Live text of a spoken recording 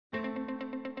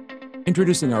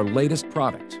Introducing our latest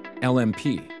product,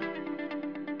 LMP.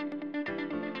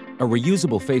 A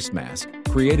reusable face mask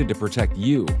created to protect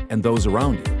you and those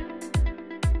around you.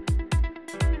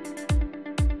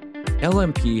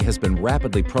 LMP has been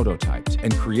rapidly prototyped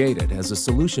and created as a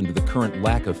solution to the current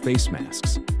lack of face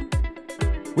masks.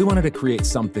 We wanted to create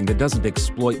something that doesn't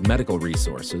exploit medical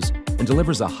resources and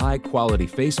delivers a high-quality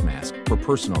face mask for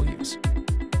personal use.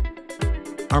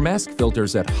 Our mask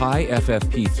filters at high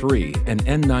FFP3 and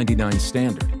N99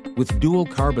 standard, with dual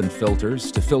carbon filters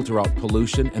to filter out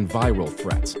pollution and viral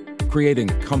threats,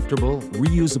 creating a comfortable,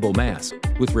 reusable mask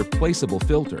with replaceable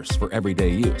filters for everyday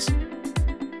use.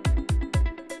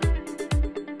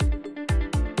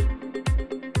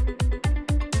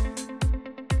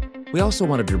 We also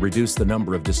wanted to reduce the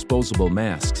number of disposable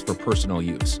masks for personal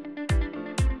use.